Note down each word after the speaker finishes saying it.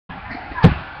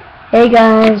Hey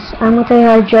guys, I'm going to tell you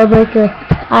how to jailbreak your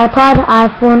iPod,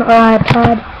 iPhone, or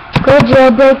iPod. Go to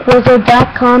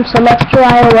jailbreakwizard.com, select your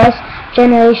iOS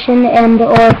generation, and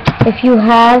or if you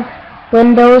have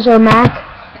Windows or Mac,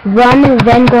 run,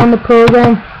 then go on the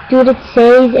program, do what it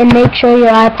says, and make sure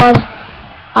your iPod,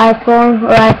 iPhone,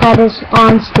 or iPad is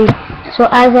on sleep. So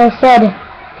as I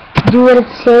said, do what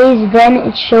it says, then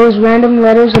it shows random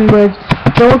letters and words.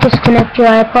 Don't disconnect your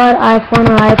iPod, iPhone,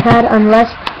 or iPad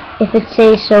unless if it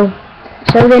says so.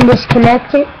 So then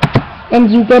disconnect it,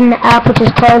 and you get an app which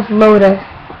is called Loader.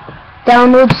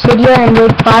 Download Cydia and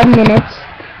wait 5 minutes,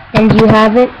 and you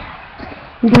have it.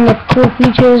 You can get cool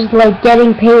features like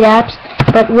getting paid apps,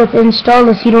 but with install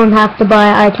this you don't have to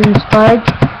buy iTunes cards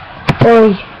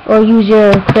or use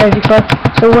your credit card.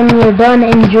 So when you're done,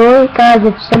 enjoy. Guys,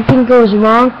 if something goes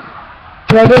wrong,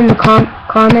 write it in the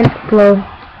comments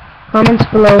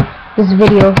below this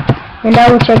video, and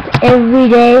I will check every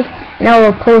day, and I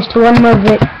will post one more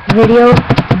video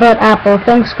about Apple.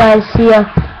 Thanks guys, see ya,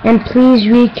 and please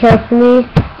read carefully,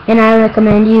 and I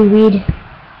recommend you read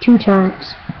 2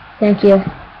 times. Thank you.